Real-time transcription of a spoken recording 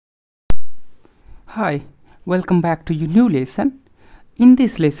Hi, welcome back to your new lesson. In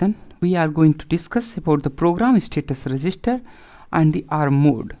this lesson, we are going to discuss about the program status register and the ARM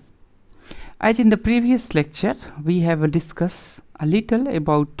mode. As in the previous lecture, we have discussed a little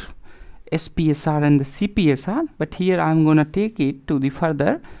about SPSR and the CPSR, but here I am going to take it to the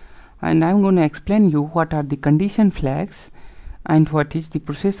further and I am going to explain you what are the condition flags and what is the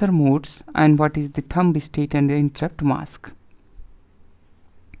processor modes and what is the thumb state and the interrupt mask.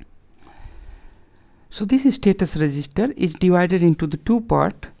 So this status register is divided into the two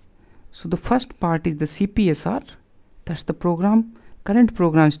parts. So the first part is the CPSR, that's the current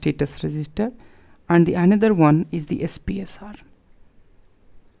program status register, and the another one is the SPSR.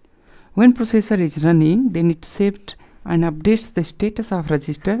 When processor is running, then it saves and updates the status of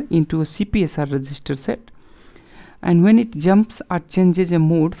register into a CPSR register set, and when it jumps or changes a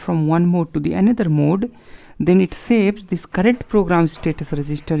mode from one mode to the another mode, then it saves this current program status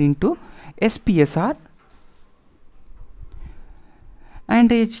register into SPSR.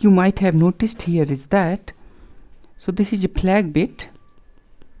 And as you might have noticed here is that, so this is a flag bit,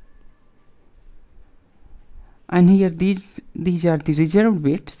 and here these are the reserved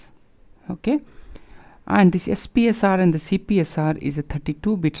bits, okay, and this SPSR and the CPSR is a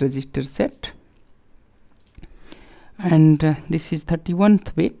 32-bit register set, and this is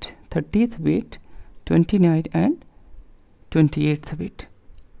 31th bit, 30th bit, 29th and 28th bit.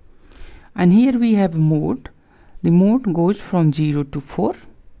 And here we have mode. The mode goes from 0 to 4,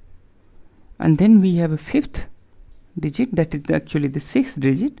 and then we have a 5th digit, that is actually the 6th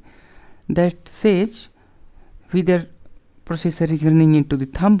digit, that says whether processor is running into the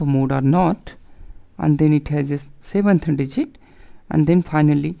thumb mode or not, and then it has a 7th digit, and then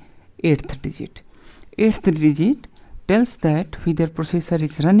finally 8th digit. 8th digit tells that whether processor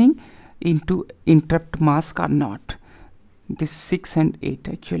is running into interrupt mask or not. This 6 and 8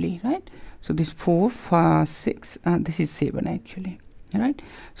 actually, right? So this 4, 5, 6, this is 7 actually, right?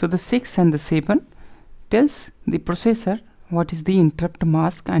 So the 6 and the 7 tells the processor what is the interrupt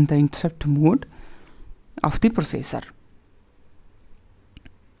mask and the interrupt mode of the processor.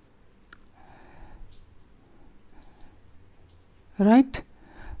 Right?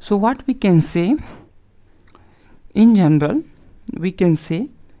 So what we can say, in general, we can say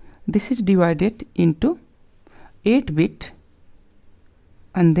this is divided into 8-bit,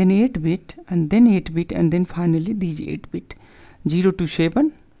 and then 8-bit, and then 8-bit, and then finally these 8-bit, 0 to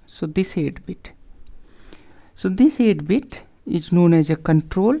 7, so this 8-bit. So this 8-bit is known as a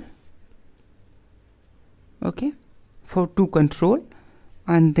control, okay, for to control,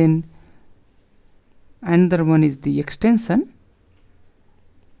 and then another one is the extension,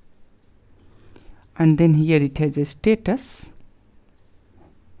 and then here it has a status,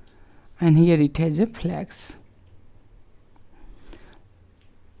 and here it has a flags.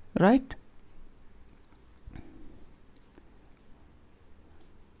 Right?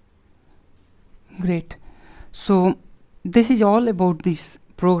 Great. So this is all about these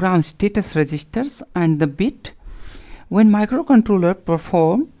program status registers and the bit. When microcontroller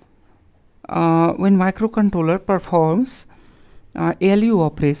performs ALU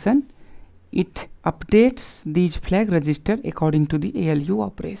operation, it updates these flag register according to the ALU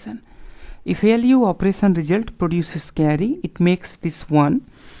operation. If ALU operation result produces carry, it makes this 1.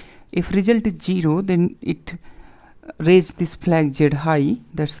 If result is 0, then it raises this flag Z high,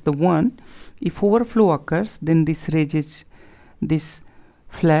 that's the 1. If overflow occurs, then this raises this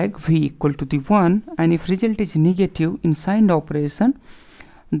flag V equal to the 1, and if result is negative in signed operation,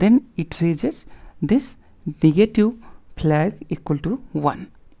 then it raises this negative flag equal to 1.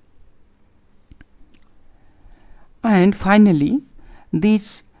 And finally,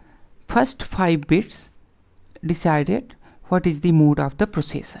 these first 5 bits decided what is the mode of the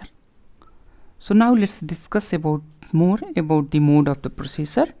processor. So now let's discuss more about the mode of the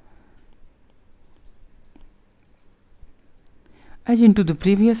processor. As into the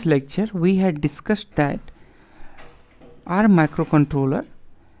previous lecture, we had discussed that our microcontroller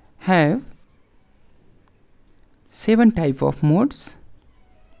have 7 type of modes.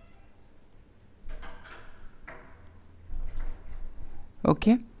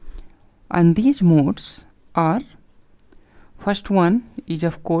 Okay, and these modes are, first one is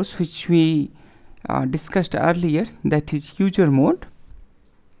of course which we discussed earlier, that is user mode.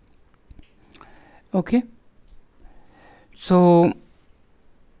 Okay, so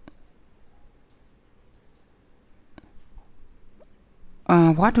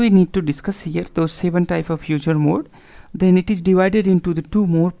what we need to discuss here, those 7 type of user mode, then it is divided into the 2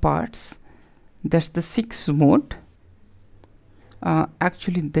 more parts, that's the 6 mode.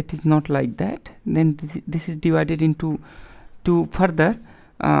 Actually that is not like that, then this is divided into 2 further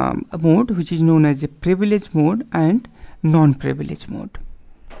mode which is known as a privilege mode and non-privilege mode.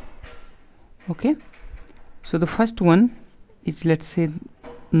 Okay, so the first one is, let's say,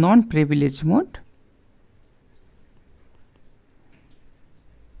 non-privilege mode.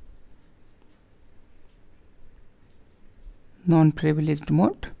 Non-privileged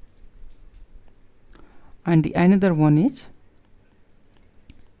mode, and the another one is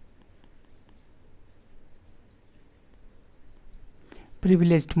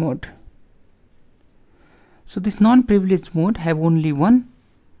privileged mode. So this non-privileged mode have only one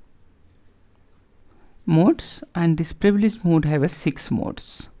modes, and this privileged mode have a 6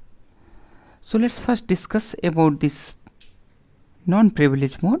 modes. So let's first discuss about this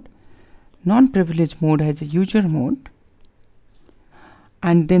non-privileged mode. Non-privileged mode has a user mode,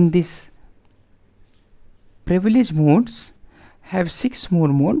 and then this privileged modes have 6 more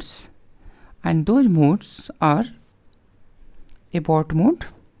modes, and those modes are abort mode,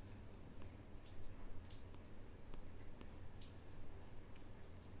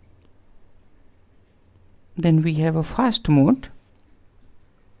 then we have a fast mode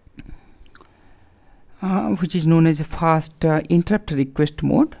which is known as a fast interrupt request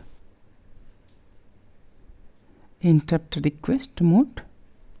mode,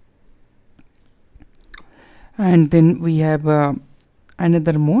 and then we have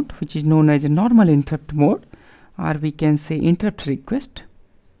another mode which is known as a normal interrupt mode, or we can say interrupt request.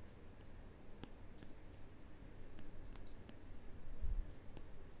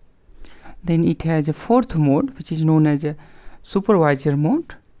 Then it has a 4th mode which is known as a supervisor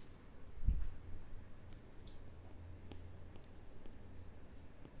mode.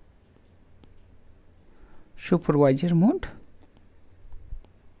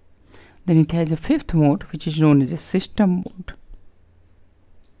 Then it has a 5th mode which is known as a system mode.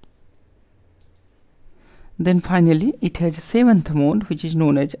 Then finally it has a 7th mode which is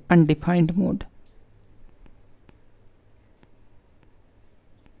known as undefined mode.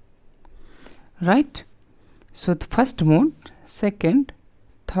 Right? So the first mode, second,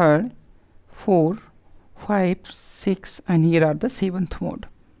 third, 4, 5, 6, and here are the 7th mode.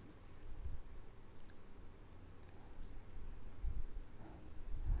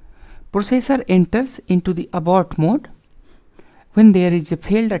 Processor enters into the abort mode when there is a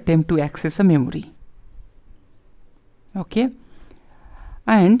failed attempt to access a memory. Okay,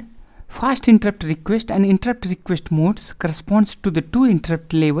 and fast interrupt request and interrupt request modes corresponds to the 2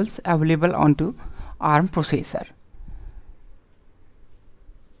 interrupt levels available onto ARM processor.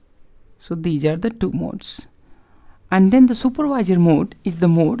 So these are the 2 modes. And then the supervisor mode is the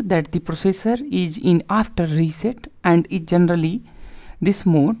mode that the processor is in after reset, and is generally this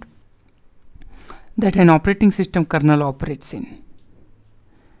mode that an operating system kernel operates in.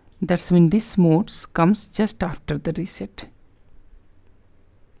 That's when this mode comes just after the reset,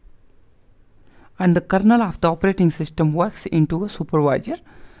 and the kernel of the operating system works into a supervisor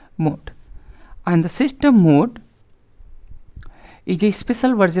mode. And the system mode is a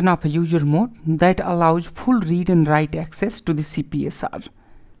special version of a user mode that allows full read and write access to the CPSR.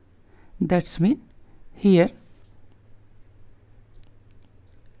 That's mean here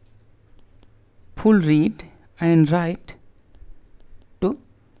full read and write to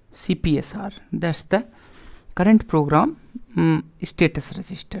CPSR. That's the current program status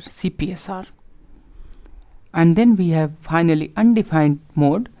register, CPSR. And then we have finally undefined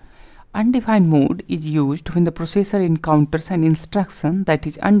mode. Undefined mode is used when the processor encounters an instruction that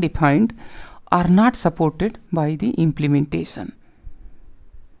is undefined or not supported by the implementation.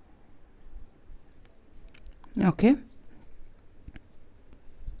 Okay.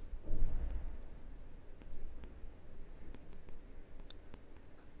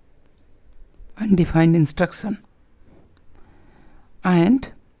 Undefined instruction,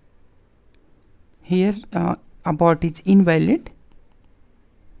 and here abort is invalid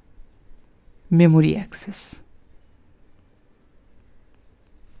memory access.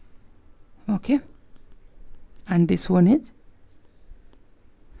 Okay, and this one is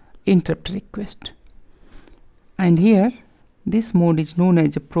interrupt request, and here this mode is known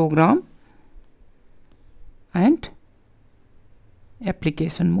as a program and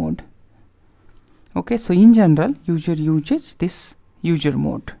application mode. Okay, so in general user uses this user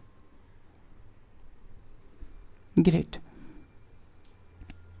mode. Great.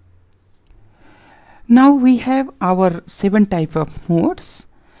 Now we have our 7 type of modes,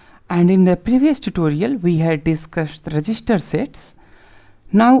 and in the previous tutorial we had discussed register sets.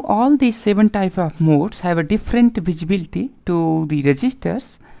 Now all these 7 type of modes have a different visibility to the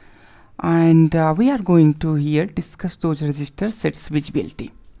registers, and we are going to here discuss those register sets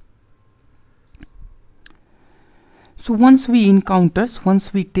visibility. So once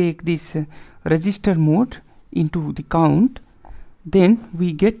we take this register mode into the count, then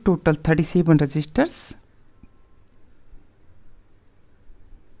we get total 37 registers.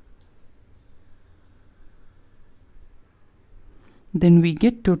 Then we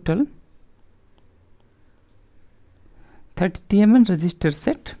get total 37 register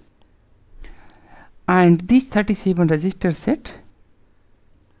set, and this 37 register set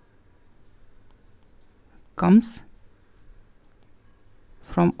comes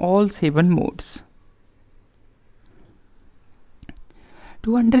from all 7 modes.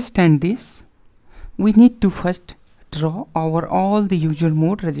 To understand this, we need to first draw our all the user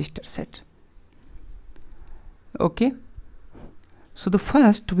mode register set. Okay, so the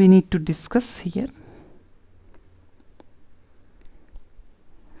first we need to discuss here.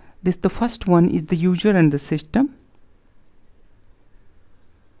 The first one is the user and the system.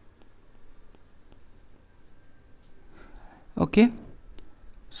 Okay,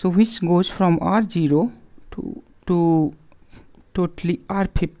 so which goes from R0 to totally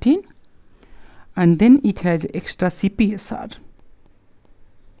R15, and then it has extra CPSR.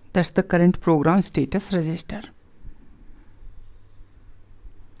 That's the current program status register,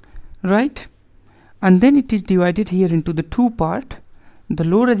 right? And then it is divided here into the 2 parts, the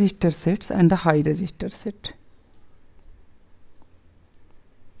low register sets and the high register set.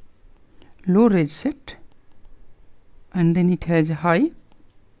 Low reg set, and then it has high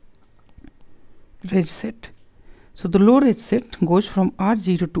reg set. So the low reg set goes from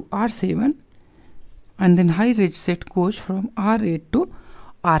R0 to R7, and then high reg set goes from R8 to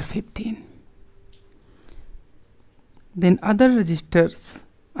R15. Then other registers,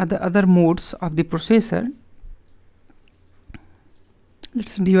 other modes of the processor,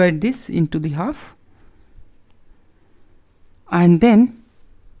 let's divide this into the half, and then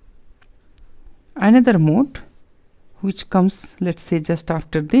another mode which comes, let's say, just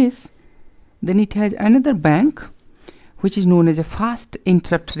after this. Then it has another bank which is known as a fast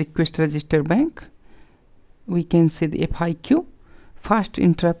interrupt request register bank. We can say the FIQ, fast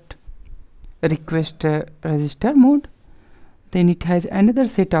interrupt request register mode. Then it has another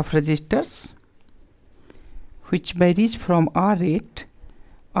set of registers which varies from R8,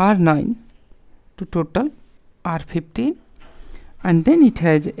 R9 to total R15, and then it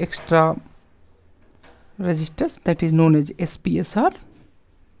has extra registers that is known as SPSR.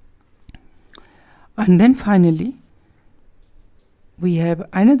 And then finally we have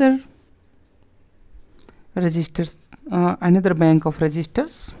another registers, another bank of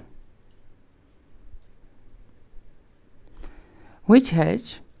registers which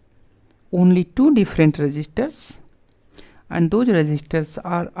has only 2 different registers, and those registers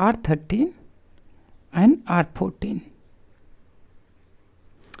are R13 and R14.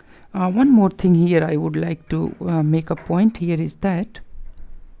 One more thing here I would like to make a point here is that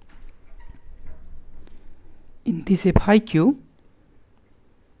in this FIQ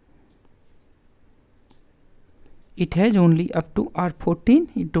it has only up to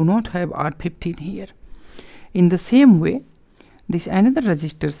R14, it do not have R15 here. In the same way, this another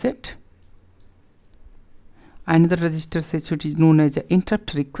register set which is known as a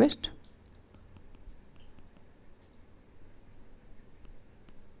interrupt request.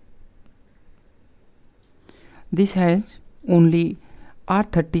 This has only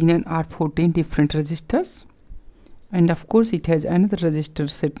R13 and R14 different registers, and of course it has another register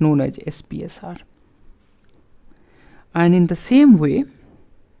set known as SPSR. And in the same way,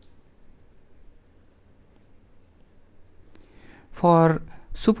 for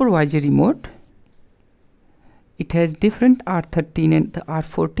supervisory mode, it has different R13 and the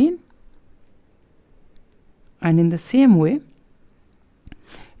R14, and in the same way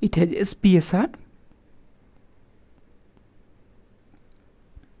it has SPSR,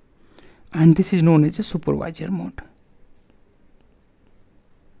 and this is known as a supervisor mode.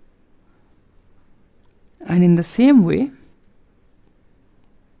 And in the same way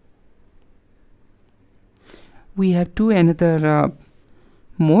we have 2 another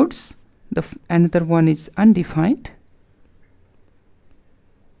modes. Another one is undefined.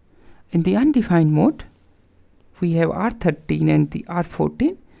 In the undefined mode we have R13 and the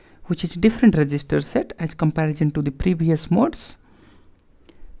R14, which is different register set as comparison to the previous modes,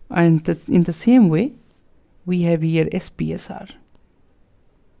 and in the same way we have here SPSR.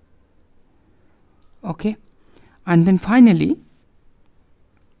 Okay, and then finally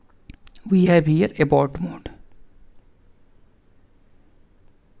we have here abort mode.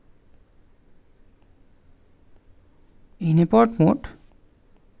 In abort mode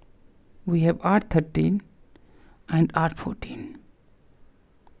we have R13 and R14,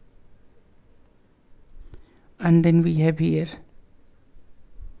 and then we have here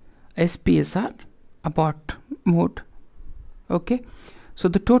SPSR, abort mode. Okay, so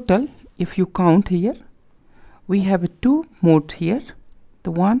the total, if you count here, we have 2 modes here,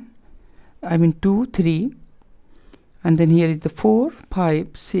 the 2, 3, and then here is the 4, 5,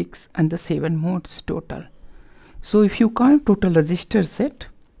 6 and the 7 modes total. So if you count total register set,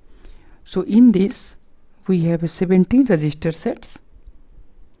 so in this we have 17 register sets,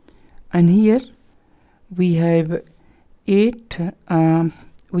 and here we have 8,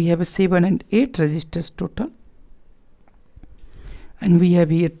 we have 7 and 8 registers total, and we have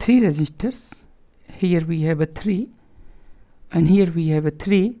here 3 registers. Here we have a 3, and here we have a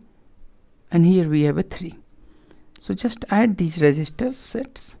 3, and here we have a 3. So just add these register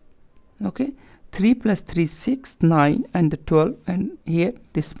sets. Okay, 3 plus 3 is 6, 9 and the 12, and here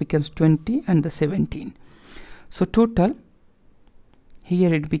this becomes 20 and the 17. So total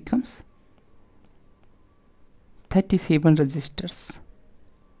here it becomes 37 registers.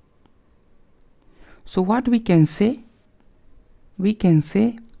 So what we can say? We can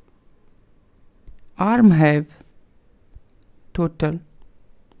say ARM have total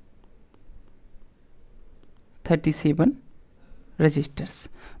 37 registers,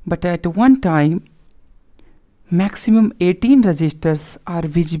 but at one time maximum 18 registers are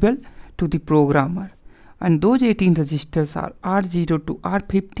visible to the programmer, and those 18 registers are R0 to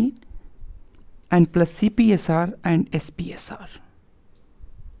R15 and plus CPSR and SPSR.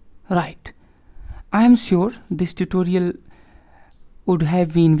 Right, I am sure this tutorial would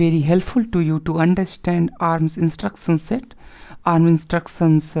have been very helpful to you to understand ARM's instruction set, ARM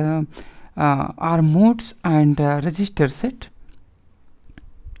instructions, ARM modes and register set,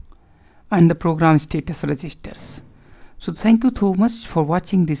 and the program status registers. So thank you so much for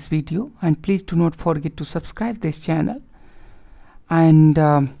watching this video, and please do not forget to subscribe this channel, and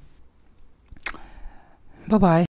bye bye.